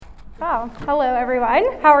Wow. Hello,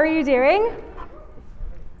 everyone. How are you doing?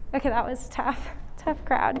 Okay, that was tough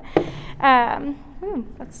crowd.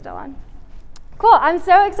 That's still on. Cool. I'm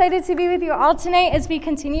so excited to be with you all tonight as we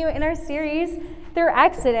continue in our series through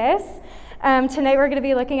Exodus. Tonight we're going to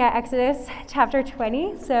be looking at Exodus chapter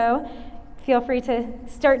 20, so feel free to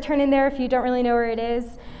start turning there if you don't really know where it is.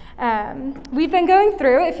 We've been going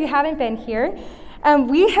through, if you haven't been here,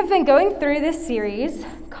 we have been going through this series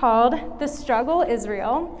called The Struggle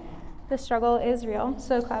Israel. The Struggle Israel.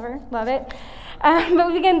 So clever. Love it.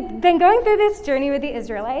 But we've been going through this journey with the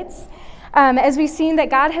Israelites as we've seen that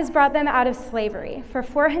God has brought them out of slavery. For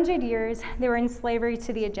 400 years, they were in slavery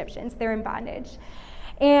to the Egyptians. They were in bondage.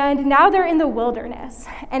 And now they're in the wilderness,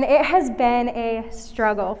 and it has been a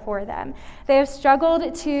struggle for them. They have struggled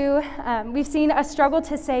we've seen a struggle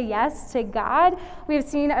to say yes to God. We've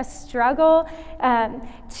seen a struggle to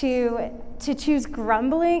choose choose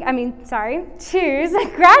gratitude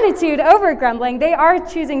over grumbling. They are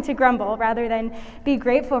choosing to grumble rather than be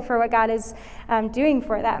grateful for what God is doing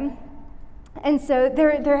for them. And so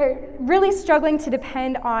they're really struggling to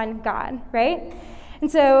depend on God, right? And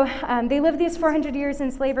so they live these 400 years in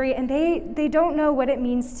slavery, and they don't know what it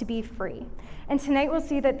means to be free. And tonight we'll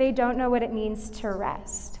see that they don't know what it means to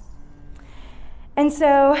rest. And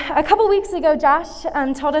so a couple weeks ago, Josh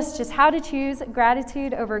told us just how to choose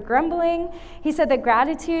gratitude over grumbling. He said that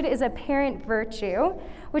gratitude is a parent virtue,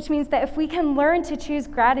 which means that if we can learn to choose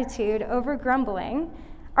gratitude over grumbling,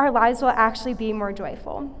 our lives will actually be more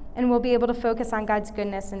joyful, and we'll be able to focus on God's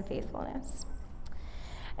goodness and faithfulness.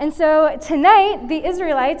 And so tonight, the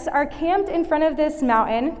Israelites are camped in front of this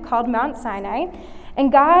mountain called Mount Sinai,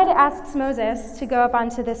 and God asks Moses to go up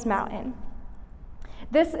onto this mountain.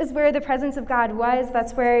 This is where the presence of God was.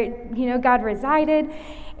 That's where, God resided.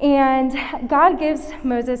 And God gives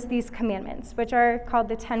Moses these commandments, which are called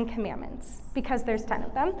the 10 Commandments, because there's 10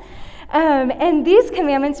 of them. And these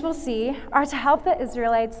commandments, we'll see, are to help the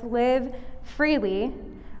Israelites live freely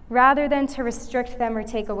rather than to restrict them or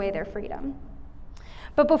take away their freedom.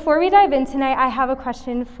 But before we dive in tonight, I have a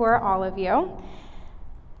question for all of you.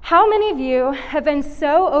 How many of you have been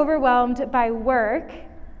so overwhelmed by work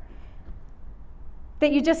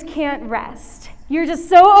that you just can't rest? You're just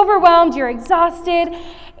so overwhelmed, you're exhausted,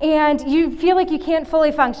 and you feel like you can't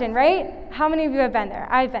fully function, right? How many of you have been there?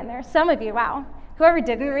 I've been there. Some of you, wow. Whoever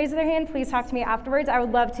didn't raise their hand, please talk to me afterwards. I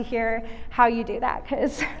would love to hear how you do that,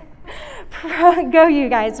 because go you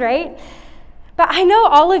guys, right? But I know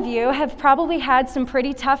all of you have probably had some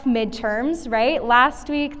pretty tough midterms, right? Last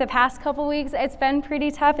week, the past couple weeks, it's been pretty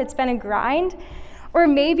tough. It's been a grind. Or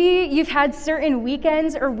maybe you've had certain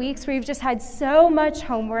weekends or weeks where you've just had so much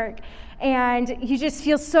homework and you just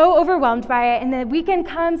feel so overwhelmed by it, and the weekend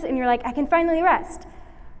comes and you're like, I can finally rest.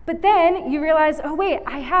 But then you realize, oh wait,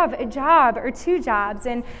 I have a job or 2 jobs,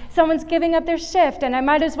 and someone's giving up their shift, and I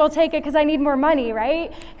might as well take it because I need more money,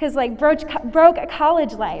 right? Because broke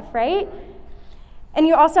college life, right? And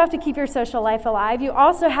you also have to keep your social life alive. You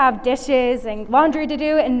also have dishes and laundry to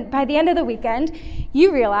do, and by the end of the weekend,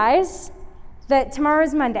 you realize that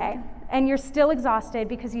tomorrow's Monday, and you're still exhausted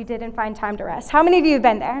because you didn't find time to rest. How many of you have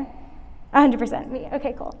been there? 100% me.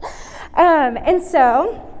 Okay, cool. And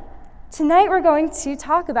so tonight we're going to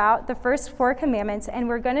talk about the first 4 commandments, and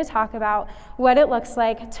we're going to talk about what it looks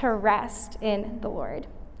like to rest in the Lord.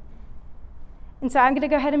 And so I'm going to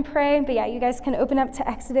go ahead and pray, but yeah, you guys can open up to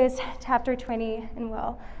Exodus chapter 20, and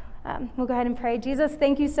we'll go ahead and pray. Jesus,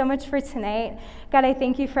 thank you so much for tonight. God, I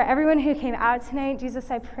thank you for everyone who came out tonight. Jesus,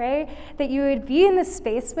 I pray that you would be in this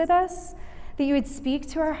space with us, that you would speak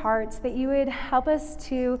to our hearts, that you would help us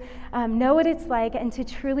to know what it's like and to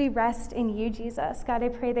truly rest in you, Jesus. God, I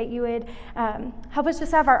pray that you would help us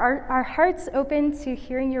just have our hearts open to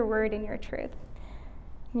hearing your word and your truth.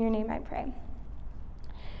 In your name I pray.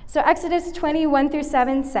 So Exodus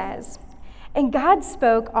 20:1-7 says, And God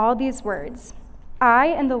spoke all these words, I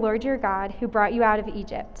am the Lord your God who brought you out of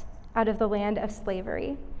Egypt, out of the land of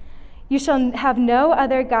slavery. You shall have no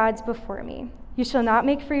other gods before me. You shall not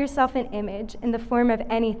make for yourself an image in the form of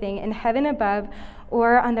anything in heaven above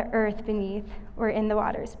or on the earth beneath or in the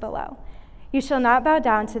waters below. You shall not bow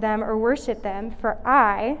down to them or worship them, for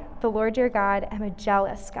I, the Lord your God, am a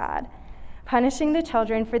jealous God, punishing the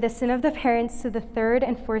children for the sin of the parents to the 3rd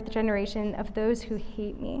and 4th generation of those who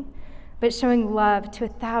hate me, but showing love to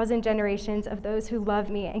 1,000 generations of those who love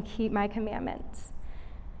me and keep my commandments.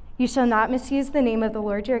 You shall not misuse the name of the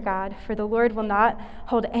Lord your God, for the Lord will not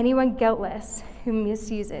hold anyone guiltless who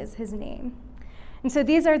misuses his name. And so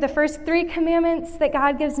these are the first 3 commandments that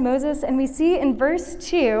God gives Moses, and we see in verse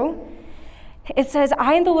 2, it says,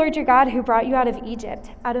 I am the Lord your God who brought you out of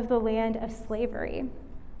Egypt, out of the land of slavery.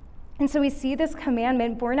 And so we see this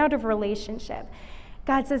commandment born out of relationship.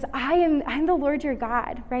 God says, I'm the Lord your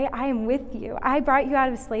God, right? I am with you. I brought you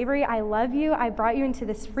out of slavery. I love you. I brought you into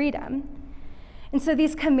this freedom. And so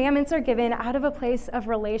these commandments are given out of a place of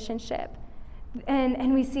relationship.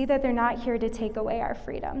 And we see that they're not here to take away our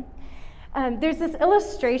freedom. There's this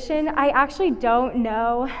illustration. I actually don't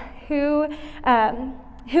know who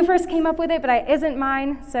first came up with it, but it isn't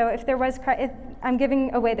mine. So if there was credit, I'm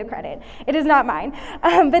giving away the credit. It is not mine.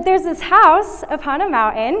 But there's this house upon a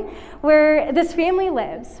mountain where this family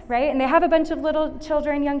lives, right? And they have a bunch of little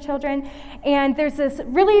children, young children. And there's this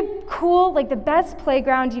really cool, like the best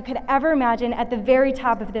playground you could ever imagine at the very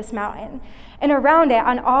top of this mountain. And around it,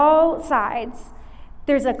 on all sides,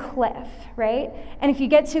 there's a cliff, right? And if you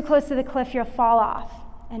get too close to the cliff, you'll fall off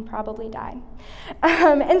and probably die.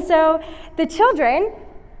 And so the children,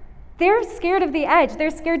 they're scared of the edge. They're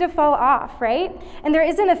scared to fall off, right? And there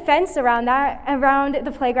isn't a fence around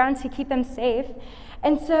the playground to keep them safe.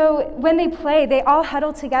 And so when they play, they all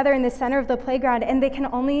huddle together in the center of the playground, and they can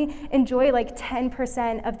only enjoy like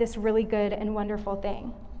 10% of this really good and wonderful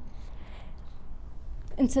thing.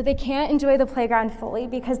 And so they can't enjoy the playground fully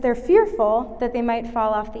because they're fearful that they might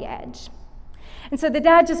fall off the edge. And so the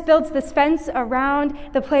dad just builds this fence around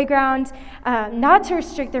the playground, not to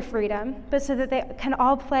restrict their freedom, but so that they can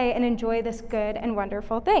all play and enjoy this good and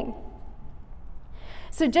wonderful thing.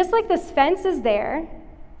 So just like this fence is there,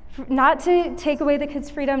 not to take away the kids'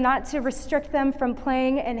 freedom, not to restrict them from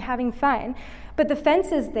playing and having fun, but the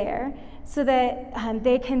fence is there so that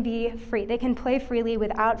they can be free. They can play freely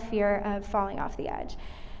without fear of falling off the edge.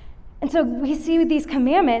 And so we see these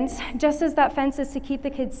commandments, just as that fence is to keep the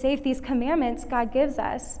kids safe, these commandments God gives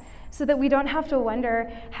us so that we don't have to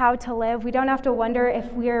wonder how to live. We don't have to wonder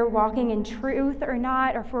if we're walking in truth or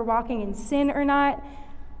not, or if we're walking in sin or not.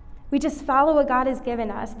 We just follow what God has given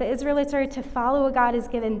us. The Israelites are to follow what God has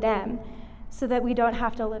given them so that we don't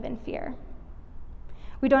have to live in fear.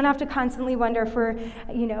 We don't have to constantly wonder if we're,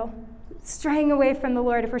 straying away from the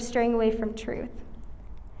Lord, if we're straying away from truth.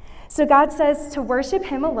 So God says to worship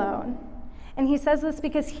him alone. And he says this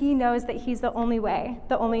because he knows that he's the only way,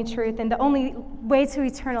 the only truth, and the only way to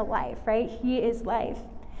eternal life, right? He is life.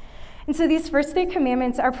 And so these first 3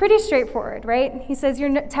 commandments are pretty straightforward, right? He says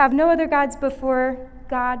you're to have no other gods before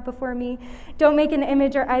God, before me. Don't make an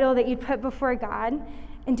image or idol that you'd put before God.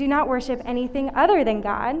 And do not worship anything other than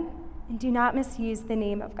God. And do not misuse the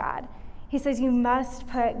name of God. He says you must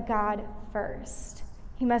put God first.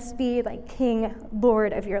 He must be like King,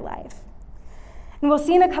 Lord of your life. And we'll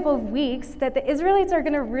see in a couple of weeks that the Israelites are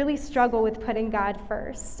going to really struggle with putting God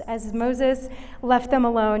first as Moses left them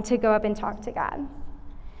alone to go up and talk to God.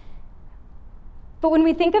 But when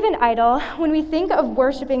we think of an idol, when we think of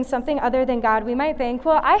worshiping something other than God, we might think,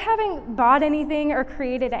 well, I haven't bought anything or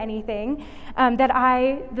created anything that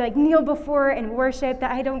I kneel before and worship,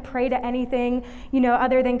 that I don't pray to anything,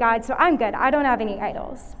 other than God, so I'm good. I don't have any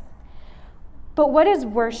idols. But what is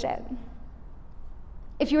worship?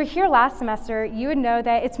 If you were here last semester, you would know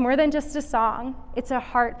that it's more than just a song. It's a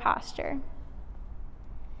heart posture.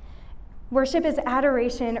 Worship is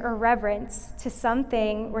adoration or reverence to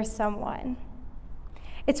something or someone.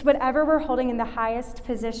 It's whatever we're holding in the highest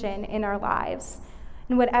position in our lives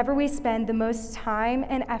and whatever we spend the most time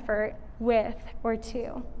and effort with or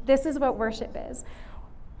to. This is what worship is.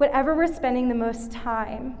 Whatever we're spending the most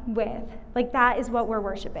time with, that is what we're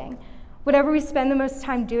worshiping. Whatever we spend the most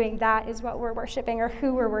time doing, that is what we're worshiping or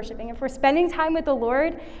who we're worshiping. If we're spending time with the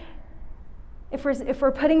Lord, if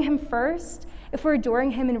we're putting him first, if we're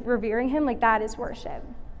adoring him and revering him, that is worship.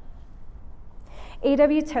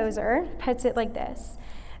 A.W. Tozer puts it like this: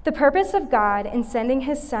 the purpose of God in sending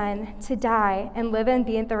his Son to die and live and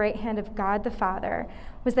be at the right hand of God the Father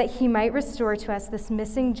was that he might restore to us this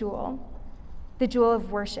missing jewel, the jewel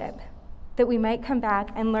of worship, that we might come back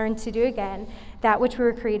and learn to do again that which we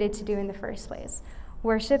were created to do in the first place,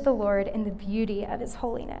 worship the Lord in the beauty of his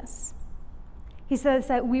holiness. He says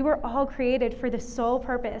that we were all created for the sole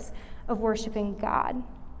purpose of worshiping God.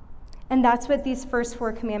 And that's what these first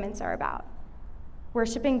 4 commandments are about.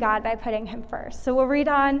 Worshiping God by putting him first. So we'll read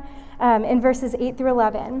on in verses 8 through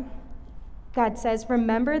 11. God says,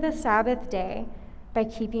 remember the Sabbath day by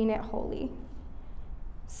keeping it holy.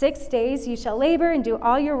 6 days you shall labor and do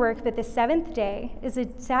all your work, but the 7th day is a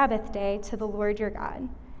Sabbath day to the Lord your God.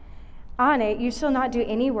 On it you shall not do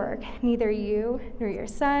any work, neither you, nor your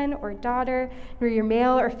son or daughter, nor your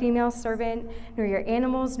male or female servant, nor your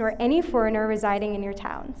animals, nor any foreigner residing in your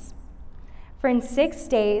towns. For in 6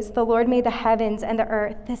 days the Lord made the heavens and the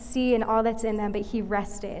earth, the sea and all that's in them, but he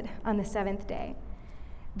rested on the 7th day.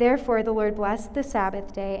 Therefore the Lord blessed the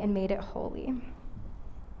Sabbath day and made it holy.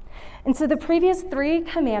 And so the previous 3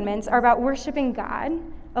 commandments are about worshiping God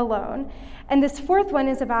alone, and this 4th one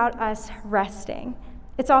is about us resting.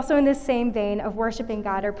 It's also in this same vein of worshiping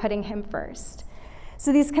God or putting him first.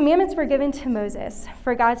 So these commandments were given to Moses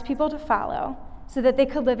for God's people to follow so that they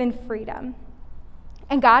could live in freedom.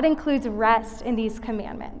 And God includes rest in these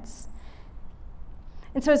commandments.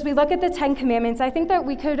 And so as we look at the 10 commandments, I think that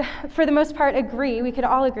we could, for the most part, we could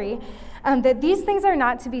all agree, that these things are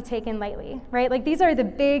not to be taken lightly, right? Like these are the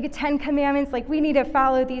big 10 commandments, like we need to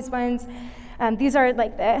follow these ones. These are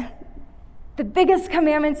like the biggest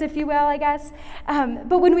commandments, if you will, I guess.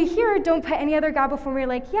 But when we hear, don't put any other God before me, we're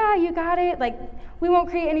like, yeah, you got it. Like we won't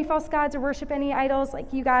create any false gods or worship any idols,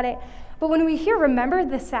 like you got it. But when we hear, remember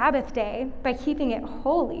the Sabbath day by keeping it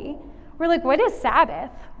holy, we're like, what is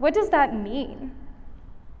Sabbath? What does that mean?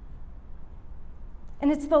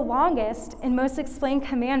 And it's the longest and most explained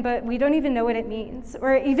command, but we don't even know what it means.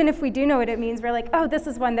 Or even if we do know what it means, we're like, oh, this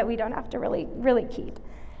is one that we don't have to really keep.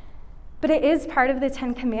 But it is part of the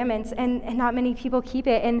 10 commandments, and not many people keep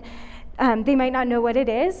it. And they might not know what it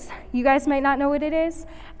is. You guys might not know what it is.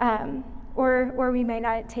 Or we might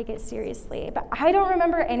not take it seriously. But I don't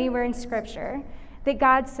remember anywhere in Scripture that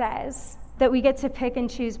God says that we get to pick and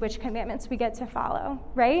choose which commandments we get to follow,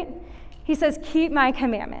 right? He says, keep my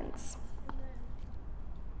commandments.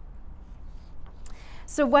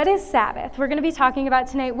 So what is Sabbath? We're going to be talking about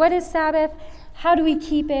tonight, what is Sabbath? How do we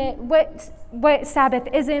keep it? What Sabbath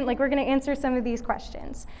isn't? Like, we're going to answer some of these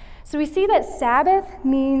questions. So we see that Sabbath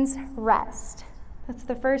means rest. That's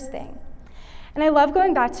the first thing. And I love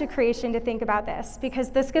going back to creation to think about this, because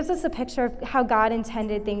this gives us a picture of how God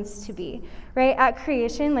intended things to be, right? At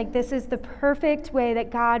creation, like this is the perfect way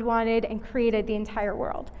that God wanted and created the entire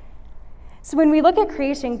world. So when we look at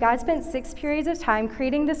creation, God spent 6 periods of time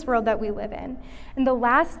creating this world that we live in. And the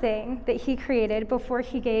last thing that he created before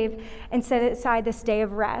he gave and set aside this day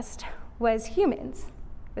of rest was humans,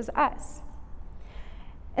 was us.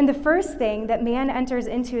 And the first thing that man enters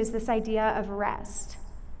into is this idea of rest.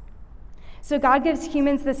 So God gives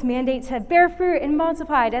humans this mandate to bear fruit and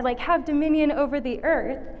multiply, to like have dominion over the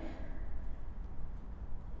earth.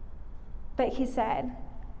 But he said,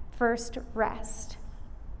 first rest.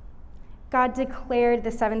 God declared the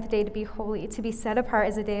 7th day to be holy, to be set apart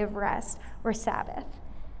as a day of rest or Sabbath.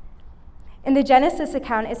 In the Genesis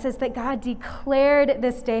account, it says that God declared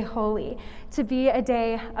this day holy, to be a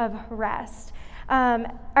day of rest. Are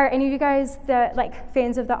any of you guys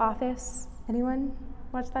fans of The Office? Anyone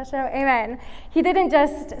watch that show? Amen. He didn't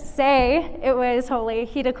just say it was holy,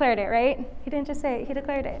 he declared it, right? He didn't just say it, he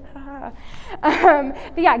declared it.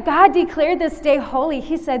 But yeah, God declared this day holy.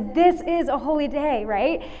 He said, this is a holy day,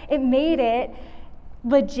 right? It made it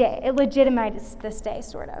legit. It legitimized this day,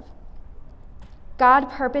 sort of.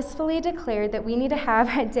 God purposefully declared that we need to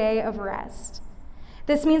have a day of rest.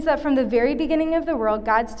 This means that from the very beginning of the world,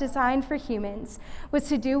 God's design for humans was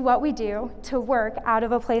to do what we do, to work out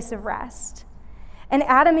of a place of rest. And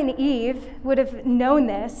Adam and Eve would have known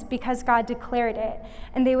this because God declared it,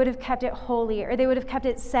 and they would have kept it holy, or they would have kept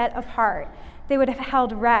it set apart. They would have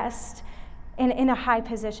held rest in a high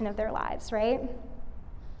position of their lives, right?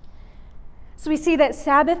 So we see that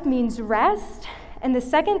Sabbath means rest, and the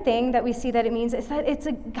second thing that we see that it means is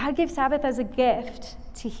that God gave Sabbath as a gift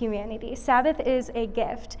to humanity. Sabbath is a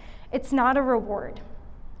gift. It's not a reward.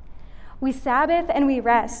 We Sabbath and we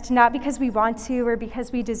rest, not because we want to or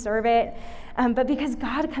because we deserve it, but because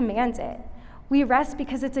God commands it. We rest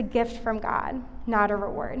because it's a gift from God, not a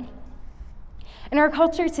reward. In our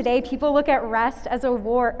culture today, people look at rest as a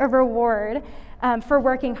reward for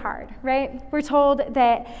working hard, right? We're told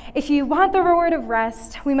that if you want the reward of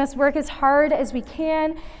rest, we must work as hard as we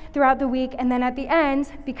can throughout the week, and then at the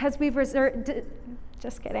end, because we've deserved it,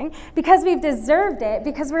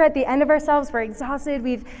 because we're at the end of ourselves, we're exhausted,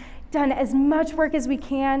 we've done as much work as we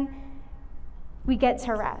can, we get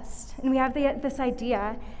to rest. And we have this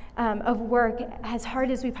idea of work as hard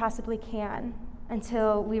as we possibly can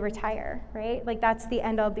until we retire, right? Like that's the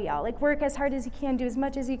end all be all. Like work as hard as you can, do as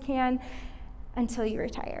much as you can until you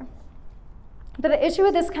retire. But the issue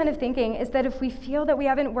with this kind of thinking is that if we feel that we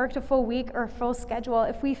haven't worked a full week or a full schedule,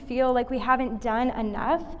 if we feel like we haven't done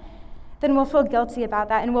enough, then we'll feel guilty about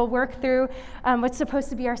that, and we'll work through what's supposed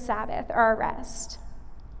to be our Sabbath or our rest.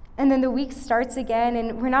 And then the week starts again,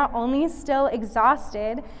 and we're not only still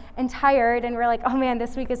exhausted and tired, and we're like, oh man,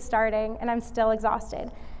 this week is starting, and I'm still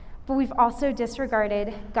exhausted. But we've also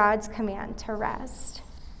disregarded God's command to rest.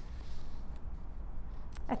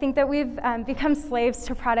 I think that we've become slaves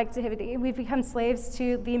to productivity. We've become slaves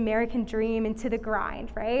to the American dream and to the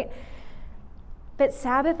grind, right? But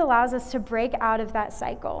Sabbath allows us to break out of that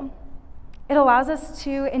cycle. It allows us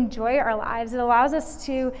to enjoy our lives. It allows us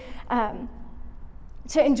to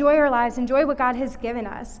enjoy our lives, enjoy what God has given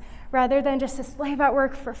us, rather than just to slave at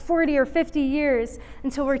work for 40 or 50 years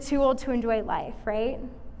until we're too old to enjoy life, right?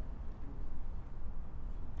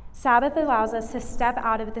 Sabbath allows us to step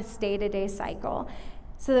out of this day-to-day cycle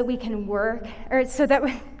so that we can work, or so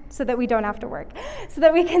that we don't have to work, so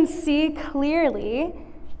that we can see clearly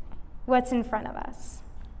what's in front of us.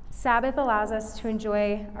 Sabbath allows us to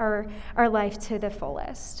enjoy our life to the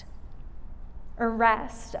fullest. Or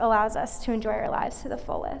rest allows us to enjoy our lives to the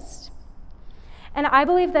fullest. And I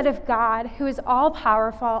believe that if God, who is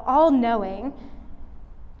all-powerful, all-knowing,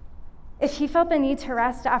 if he felt the need to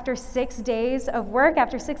rest after 6 days of work,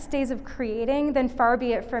 after 6 days of creating, then far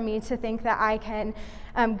be it from me to think that I can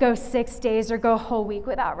go 6 days or go a whole week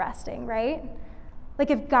without resting, right? Like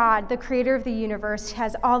if God, the creator of the universe,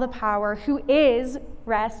 has all the power, who is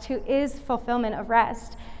rest, who is fulfillment of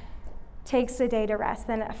rest, takes a day to rest,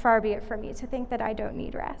 then far be it from me to think that I don't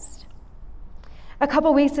need rest. A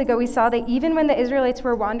couple weeks ago, we saw that even when the Israelites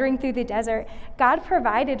were wandering through the desert, God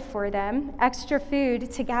provided for them extra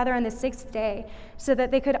food to gather on the 6th day so that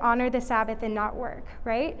they could honor the Sabbath and not work,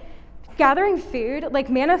 right? Gathering food, like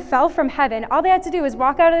manna fell from heaven. All they had to do was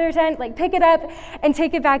walk out of their tent, like pick it up and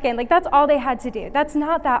take it back in. Like that's all they had to do. That's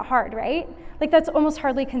not that hard, right? Like that's almost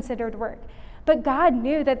hardly considered work. But God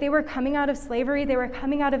knew that they were coming out of slavery. They were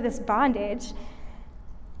coming out of this bondage.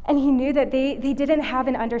 And he knew that they didn't have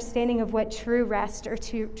an understanding of what true rest or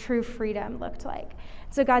true freedom looked like.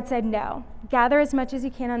 So God said, no, gather as much as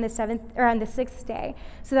you can on the 7th or on the 6th day,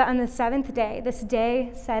 so that on the 7th day, this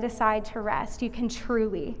day set aside to rest, you can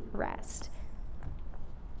truly rest.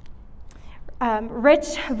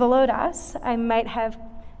 Rich Volodas, I might have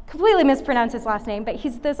completely mispronounced his last name, but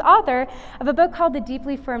he's this author of a book called The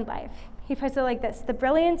Deeply Formed Life. He puts it like this: the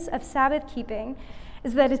brilliance of Sabbath keeping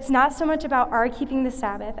is that it's not so much about our keeping the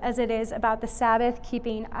Sabbath as it is about the Sabbath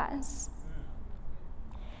keeping us.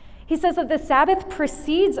 He says that the Sabbath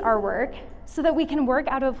precedes our work so that we can work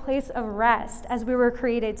out of a place of rest as we were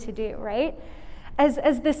created to do, right?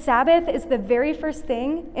 As the Sabbath is the very first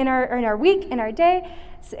thing in our week, in our day,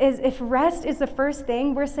 if rest is the first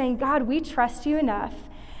thing, we're saying, God, we trust you enough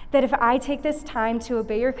that if I take this time to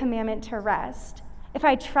obey your commandment to rest, if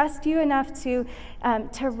I trust you enough to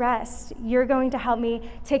rest, you're going to help me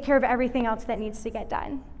take care of everything else that needs to get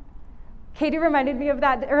done. Katie reminded me of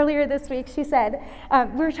that earlier this week. She said,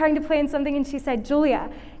 we were trying to plan something, and she said, Julia,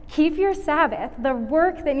 keep your Sabbath. The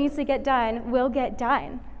work that needs to get done will get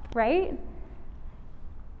done, right?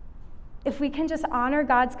 If we can just honor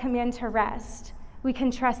God's command to rest, we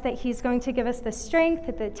can trust that he's going to give us the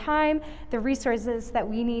strength, the time, the resources that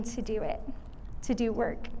we need to do it, to do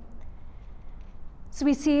work. So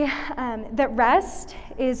we see that rest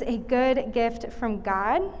is a good gift from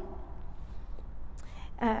God.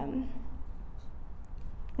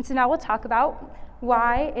 And so now we'll talk about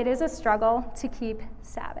why it is a struggle to keep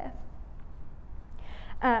Sabbath.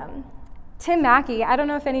 Tim Mackey, I don't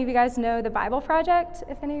know if any of you guys know the Bible Project.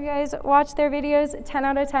 If any of you guys watch their videos, 10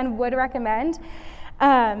 out of 10 would recommend.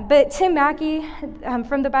 But Tim Mackey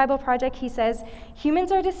from the Bible Project, he says,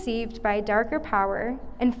 humans are deceived by a darker power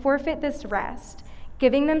and forfeit this rest,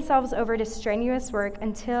 giving themselves over to strenuous work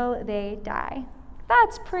until they die.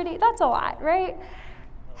 That's a lot, right?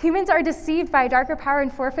 Humans are deceived by a darker power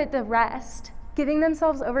and forfeit the rest, giving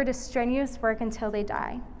themselves over to strenuous work until they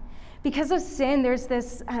die. Because of sin, there's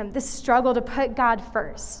this struggle to put God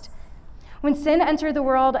first. When sin entered the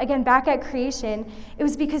world, again, back at creation, it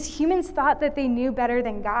was because humans thought that they knew better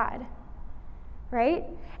than God, right?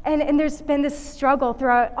 And there's been this struggle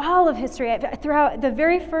throughout all of history. Throughout the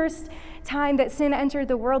very first time that sin entered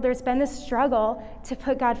the world, there's been this struggle to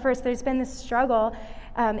put God first. There's been this struggle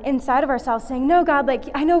inside of ourselves saying, no, God, like,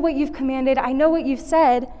 I know what you've commanded, I know what you've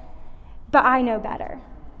said, but I know better.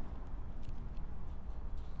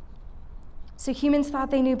 So humans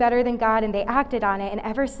thought they knew better than God, and they acted on it, and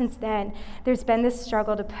ever since then, there's been this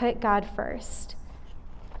struggle to put God first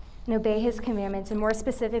and obey his commandments, and more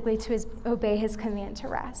specifically to obey his command to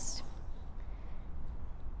rest.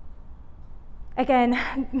 Again,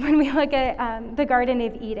 when we look at the Garden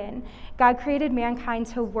of Eden, God created mankind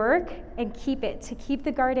to work and keep it, to keep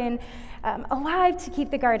the garden alive, to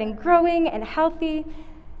keep the garden growing and healthy.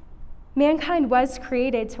 Mankind was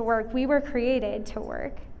created to work. We were created to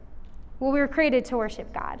work. Well, we were created to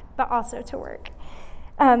worship God, but also to work.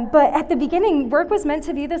 But at the beginning, work was meant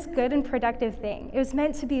to be this good and productive thing. It was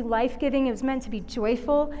meant to be life-giving. It was meant to be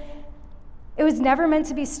joyful. It was never meant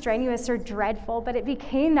to be strenuous or dreadful, but it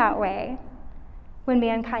became that way when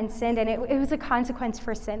mankind sinned, and it was a consequence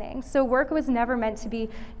for sinning. So work was never meant to be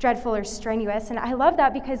dreadful or strenuous, and I love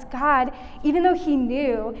that because God, even though he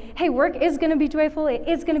knew, hey, work is going to be joyful, it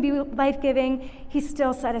is going to be life-giving, he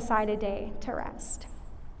still set aside a day to rest.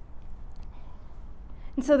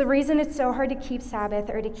 And so the reason it's so hard to keep Sabbath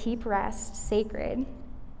or to keep rest sacred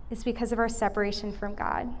is because of our separation from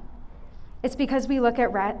God. It's because we look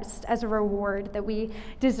at rest as a reward that we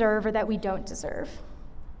deserve or that we don't deserve.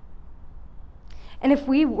 And if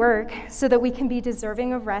we work so that we can be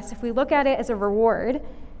deserving of rest, if we look at it as a reward,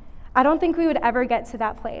 I don't think we would ever get to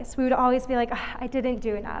that place. We would always be like, I didn't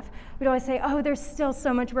do enough. We'd always say, there's still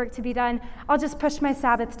so much work to be done. I'll just push my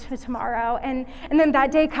Sabbath to tomorrow. And then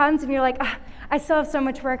that day comes and you're like, I still have so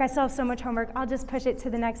much work. I still have so much homework. I'll just push it to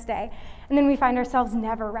the next day. And then we find ourselves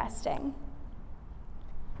never resting.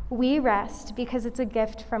 We rest because it's a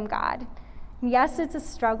gift from God. Yes, it's a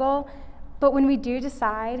struggle, but when we do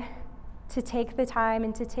decide to take the time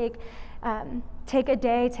and to take a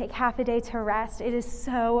day, take half a day to rest, it is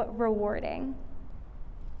so rewarding.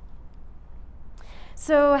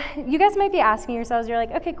 So you guys might be asking yourselves, you're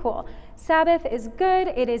like, okay, cool. Sabbath is good.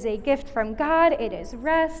 It is a gift from God. It is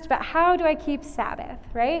rest. But how do I keep Sabbath,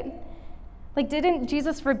 right? Like, didn't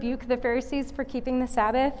Jesus rebuke the Pharisees for keeping the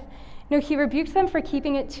Sabbath? No, he rebuked them for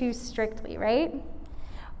keeping it too strictly, right?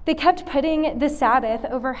 They kept putting the Sabbath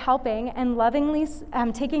over helping and lovingly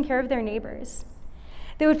taking care of their neighbors.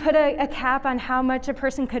 They would put a cap on how much a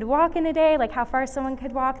person could walk in a day, like how far someone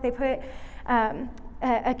could walk. They put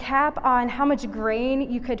a cap on how much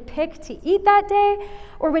grain you could pick to eat that day.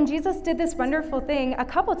 Or when Jesus did this wonderful thing a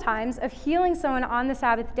couple times of healing someone on the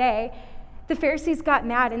Sabbath day, the Pharisees got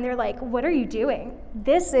mad and they're like, what are you doing?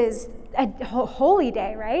 This is a holy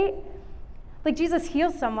day, right? Like, Jesus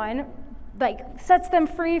heals someone, like sets them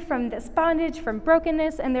free from this bondage, from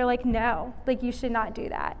brokenness, and they're like, no, like you should not do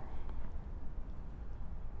that.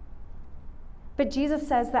 But Jesus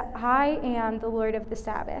says that I am the Lord of the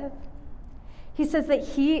Sabbath. He says that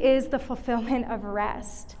he is the fulfillment of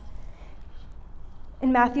rest.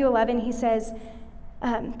 In Matthew 11, he says,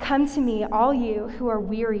 come to me, all you who are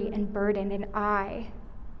weary and burdened, and I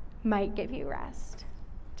might give you rest.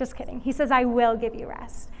 Just kidding. He says, I will give you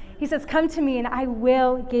rest. He says, come to me and I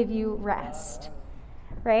will give you rest.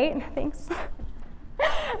 Right? Thanks.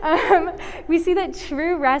 We see that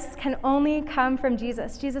true rest can only come from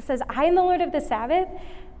Jesus. Jesus says, I am the Lord of the Sabbath.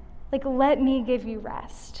 Like, let me give you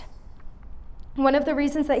rest. One of the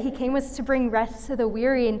reasons that he came was to bring rest to the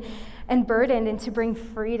weary and burdened and to bring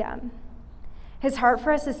freedom. His heart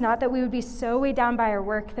for us is not that we would be so weighed down by our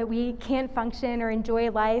work that we can't function or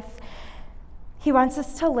enjoy life. He wants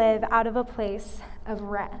us to live out of a place of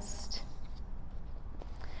rest.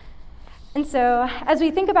 And so, as we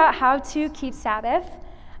think about how to keep Sabbath,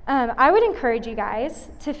 I would encourage you guys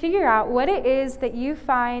to figure out what it is that you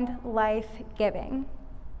find life-giving.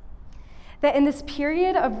 That in this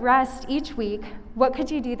period of rest each week, what could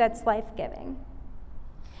you do that's life-giving?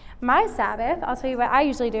 My Sabbath, I'll tell you what I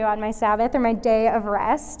usually do on my Sabbath or my day of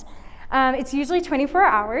rest. It's usually 24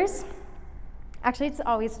 hours. Actually, it's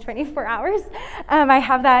always 24 hours. I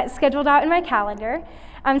have that scheduled out in my calendar.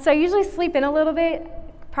 So I usually sleep in a little bit,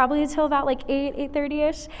 probably until about like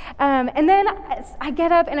 8:30ish. And then I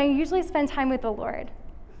get up and I usually spend time with the Lord.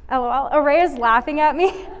 LOL. Araya's laughing at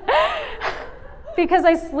me because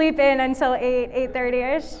I sleep in until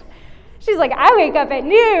 8:30ish. She's like, I wake up at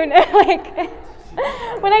noon. Like,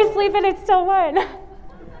 when I sleep in, it's till 1.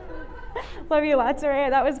 Love you lots, Araya.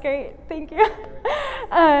 That was great. Thank you.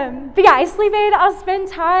 But yeah, I sleep in. I'll spend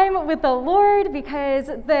time with the Lord because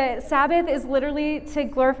the Sabbath is literally to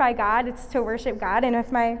glorify God. It's to worship God. And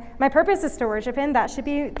if my purpose is to worship him, that should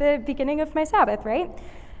be the beginning of my Sabbath, right?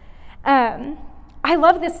 I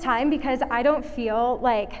love this time because I don't feel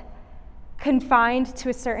like confined to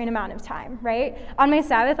a certain amount of time, right? On my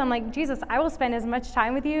Sabbath, I'm like, Jesus, I will spend as much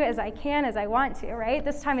time with you as I can, as I want to, right?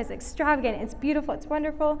 This time is extravagant. It's beautiful. It's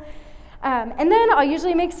wonderful. And then I'll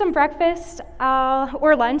usually make some breakfast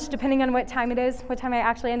or lunch, depending on what time it is, what time I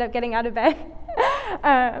actually end up getting out of bed.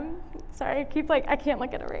 Sorry, I can't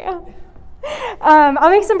look at Araya. I'll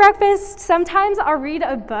make some breakfast. Sometimes I'll read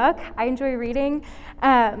a book. I enjoy reading.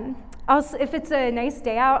 If it's a nice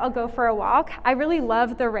day out, I'll go for a walk. I really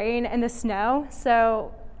love the rain and the snow,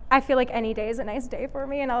 so I feel like any day is a nice day for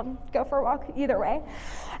me, and I'll go for a walk either way.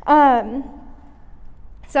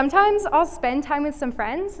 Sometimes I'll spend time with some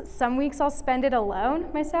friends. Some weeks I'll spend it alone,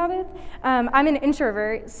 my Sabbath. I'm an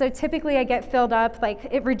introvert, so typically I get filled up, like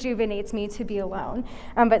it rejuvenates me to be alone.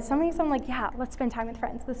 But some weeks I'm like, yeah, let's spend time with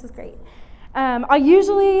friends. This is great. I'll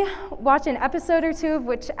usually watch an episode or two of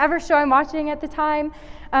whichever show I'm watching at the time.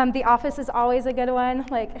 The Office is always a good one.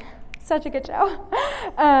 Like, Such a good show.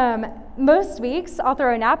 Most weeks, I'll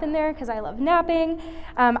throw a nap in there because I love napping.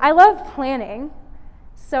 I love planning.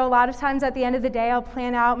 So a lot of times at the end of the day, I'll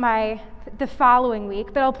plan out the following week,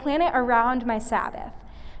 but I'll plan it around my Sabbath.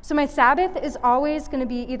 So my Sabbath is always going to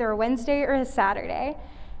be either a Wednesday or a Saturday.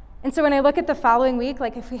 And so when I look at the following week,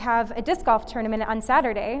 like if we have a disc golf tournament on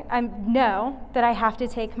Saturday, I know that I have to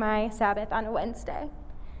take my Sabbath on a Wednesday.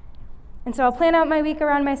 And so I'll plan out my week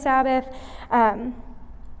around my Sabbath.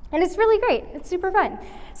 And it's really great. It's super fun.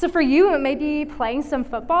 So for you, it may be playing some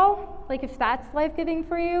football. Like if that's life-giving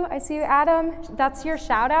for you. I see you, Adam. That's your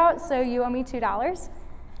shout out, so you owe me $2.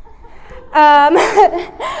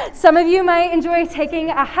 Some of you might enjoy taking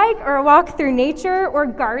a hike or a walk through nature or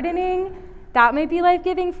gardening. That might be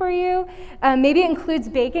life-giving for you. Maybe it includes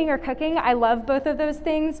baking or cooking. I love both of those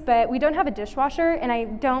things, but we don't have a dishwasher, and I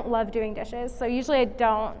don't love doing dishes. So usually I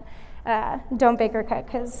don't bake or cook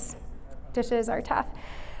because dishes are tough.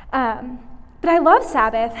 But I love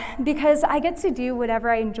Sabbath because I get to do whatever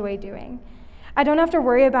I enjoy doing. I don't have to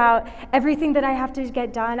worry about everything that I have to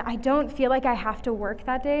get done. I don't feel like I have to work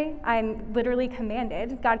that day. I'm literally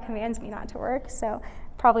commanded. God commands me not to work, so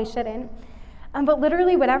probably shouldn't. But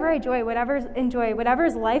literally whatever I enjoy,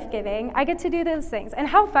 whatever's life-giving, I get to do those things. And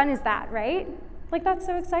how fun is that, right? Like that's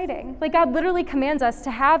so exciting. Like God literally commands us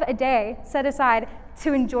to have a day set aside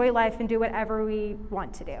to enjoy life and do whatever we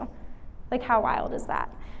want to do. Like how wild is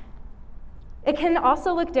that? It can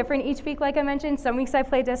also look different each week, like I mentioned. Some weeks I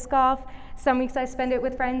play disc golf. Some weeks I spend it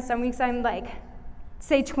with friends. Some weeks I'm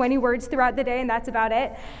say 20 words throughout the day and that's about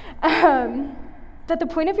it. But the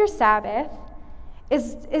point of your Sabbath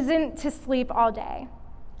isn't to sleep all day.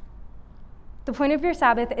 The point of your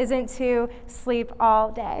Sabbath isn't to sleep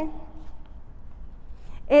all day.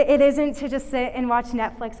 It isn't to just sit and watch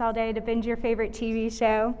Netflix all day, to binge your favorite TV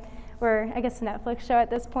show, or I guess a Netflix show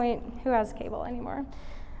at this point. Who has cable anymore?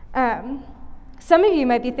 Some of you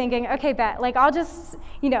might be thinking, okay, Bet, I'll just,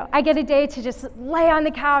 I get a day to just lay on the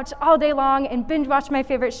couch all day long and binge watch my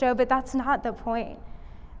favorite show, but that's not the point,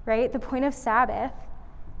 right? The point of Sabbath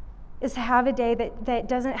is to have a day that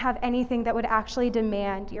doesn't have anything that would actually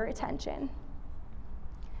demand your attention.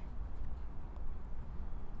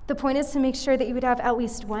 The point is to make sure that you would have at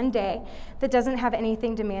least one day that doesn't have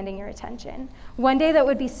anything demanding your attention. One day that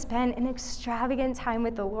would be spent in extravagant time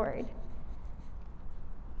with the Lord.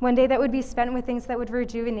 One day that would be spent with things that would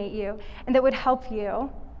rejuvenate you and that would help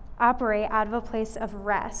you operate out of a place of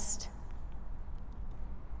rest,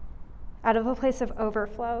 out of a place of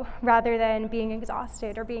overflow, rather than being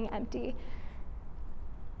exhausted or being empty.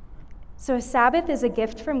 So a Sabbath is a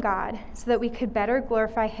gift from God so that we could better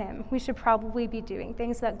glorify Him. We should probably be doing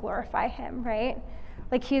things that glorify Him, right?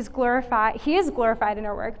 He is glorified in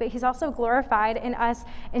our work, but He's also glorified in us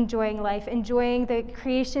enjoying life, enjoying the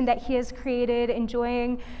creation that He has created,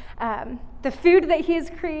 enjoying the food that He has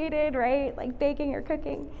created, right? Like baking or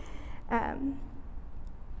cooking.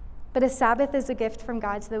 But a Sabbath is a gift from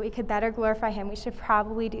God so that we could better glorify Him. We should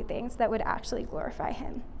probably do things that would actually glorify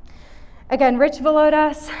Him. Again, Rich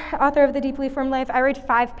Villodas, author of The Deeply Formed Life, I read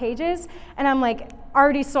 5 pages, and I'm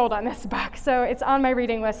already sold on this book, so it's on my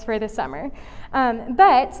reading list for this summer.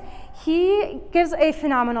 But he gives a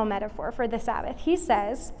phenomenal metaphor for the Sabbath. He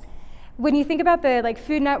says, when you think about the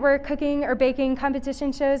Food Network cooking or baking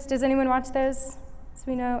competition shows, does anyone watch those? So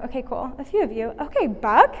we know, okay, cool. A few of you. Okay,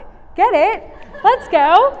 Buck, get it. Let's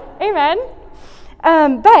go. Amen.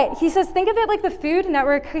 But he says, think of it like the Food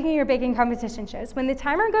Network cooking or baking competition shows. When the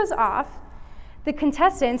timer goes off, the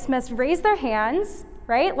contestants must raise their hands,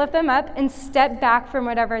 right? Lift them up and step back from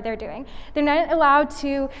whatever they're doing. They're not allowed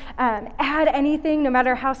to add anything, no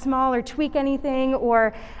matter how small, or tweak anything,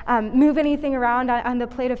 or move anything around on the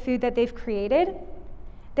plate of food that they've created.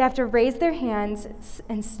 They have to raise their hands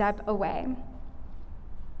and step away.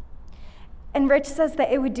 And Rich says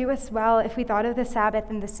that it would do us well if we thought of the Sabbath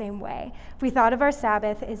in the same way. If we thought of our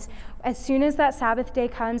Sabbath as soon as that Sabbath day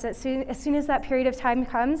comes, as soon as that period of time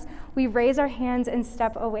comes, we raise our hands and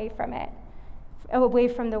step away from it, away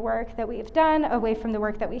from the work that we've done, away from the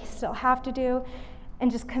work that we still have to do,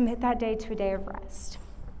 and just commit that day to a day of rest.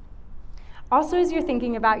 Also, as you're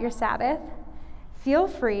thinking about your Sabbath, feel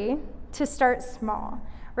free to start small.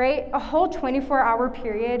 Right? A whole 24-hour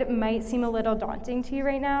period might seem a little daunting to you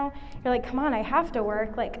right now. You're like, come on, I have to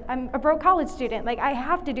work. I'm a broke college student. I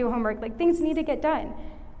have to do homework. Things need to get done.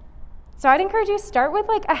 So I'd encourage you to start with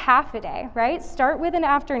a half a day, right? Start with an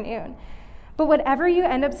afternoon. But whatever you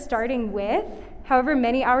end up starting with, however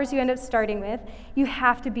many hours you end up starting with, you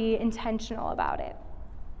have to be intentional about it.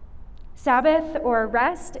 Sabbath or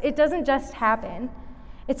rest, it doesn't just happen.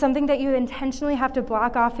 It's something that you intentionally have to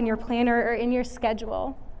block off in your planner or in your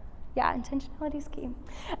schedule. Yeah, intentionality is key.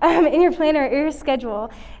 In your planner or your schedule,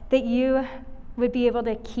 that you would be able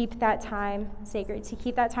to keep that time sacred, to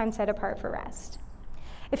keep that time set apart for rest.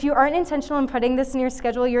 If you aren't intentional in putting this in your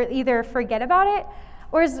schedule, you'll either forget about it,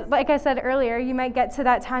 or like I said earlier, you might get to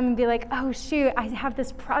that time and be like, oh shoot, I have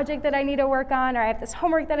this project that I need to work on, or I have this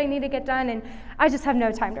homework that I need to get done, and I just have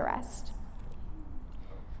no time to rest.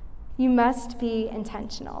 You must be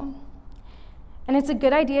intentional. And it's a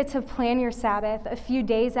good idea to plan your Sabbath a few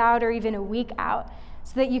days out or even a week out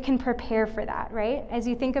so that you can prepare for that, right? As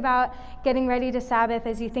you think about getting ready to Sabbath,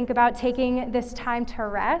 as you think about taking this time to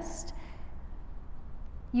rest,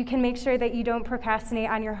 you can make sure that you don't procrastinate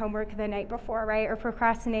on your homework the night before, right? Or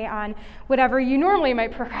procrastinate on whatever you normally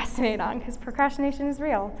might procrastinate on, because procrastination is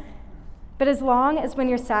real. But as long as when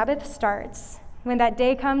your Sabbath starts, when that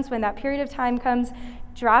day comes, when that period of time comes,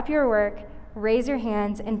 drop your work, raise your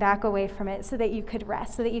hands, and back away from it so that you could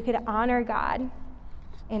rest, so that you could honor God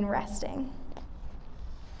in resting.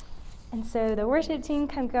 And so the worship team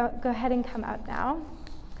can go ahead and come up now.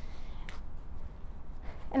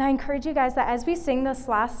 And I encourage you guys that as we sing this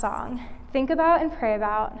last song, think about and pray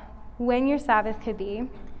about when your Sabbath could be,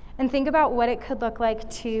 and think about what it could look like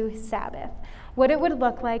to Sabbath. What it would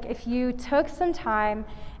look like if you took some time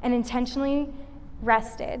and intentionally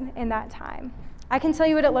rested in that time. I can tell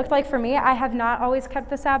you what it looked like for me. I have not always kept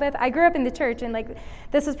the Sabbath. I grew up in the church, and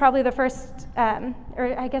this is probably the first,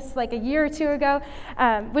 or I guess a year or two ago,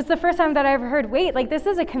 was the first time that I ever heard, wait, this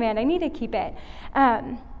is a command, I need to keep it.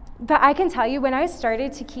 But I can tell you, when I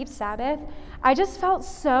started to keep Sabbath, I just felt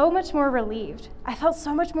so much more relieved. I felt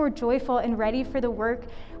so much more joyful and ready for the work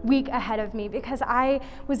week ahead of me, because I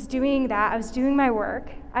was doing that. I was doing my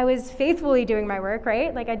work. I was faithfully doing my work,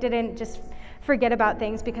 right? I didn't just forget about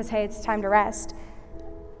things because, hey, it's time to rest.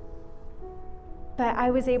 But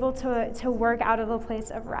I was able to work out of a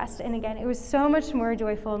place of rest. And again, it was so much more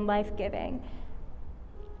joyful and life-giving.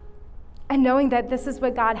 And knowing that this is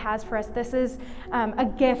what God has for us, this is a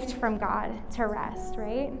gift from God to rest,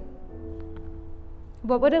 right?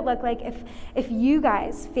 What would it look like if you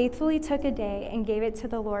guys faithfully took a day and gave it to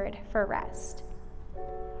the Lord for rest?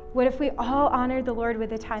 What if we all honored the Lord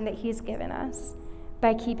with the time that He's given us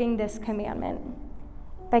by keeping this commandment,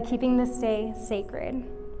 by keeping this day sacred,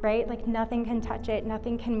 right? Nothing can touch it,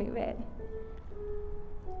 nothing can move it.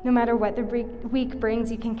 No matter what the week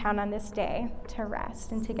brings, you can count on this day to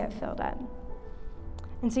rest and to get filled up.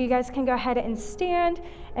 And so you guys can go ahead and stand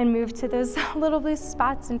and move to those little blue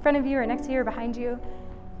spots in front of you or next to you or behind you,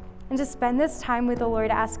 and just spend this time with the Lord,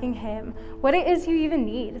 asking Him what it is you even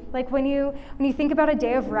need. When you think about a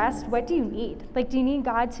day of rest, what do you need? Do you need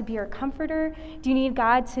God to be your comforter? Do you need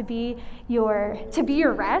God to be your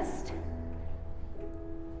rest?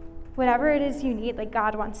 Whatever it is you need,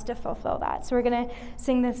 God wants to fulfill that. So we're going to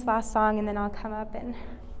sing this last song, and then I'll come up and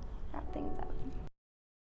wrap things up.